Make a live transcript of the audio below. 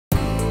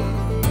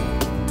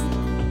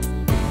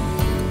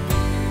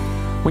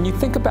When you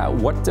think about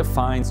what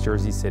defines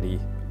Jersey City,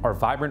 our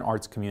vibrant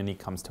arts community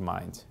comes to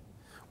mind.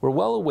 We're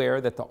well aware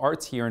that the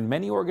arts here and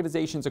many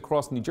organizations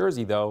across New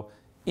Jersey, though,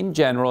 in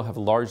general have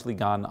largely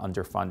gone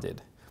underfunded.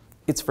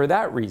 It's for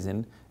that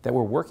reason that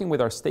we're working with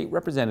our state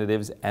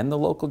representatives and the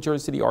local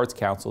Jersey City Arts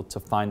Council to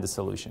find a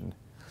solution.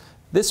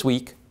 This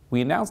week, we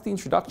announced the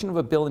introduction of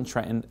a bill in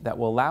Trenton that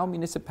will allow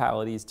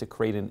municipalities to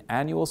create an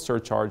annual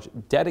surcharge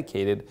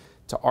dedicated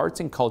to arts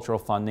and cultural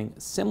funding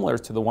similar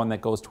to the one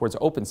that goes towards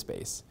open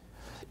space.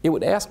 It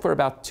would ask for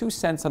about 2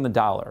 cents on the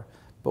dollar,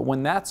 but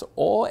when that's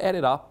all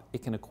added up,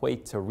 it can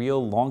equate to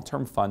real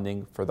long-term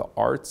funding for the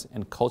arts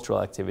and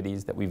cultural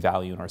activities that we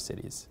value in our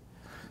cities.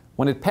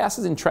 When it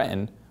passes in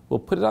Trenton, we'll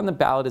put it on the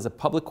ballot as a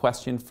public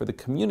question for the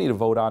community to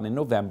vote on in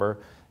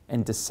November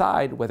and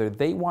decide whether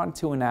they want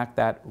to enact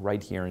that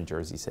right here in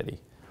Jersey City.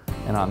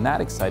 And on that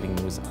exciting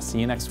news, I'll see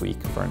you next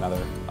week for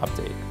another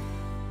update.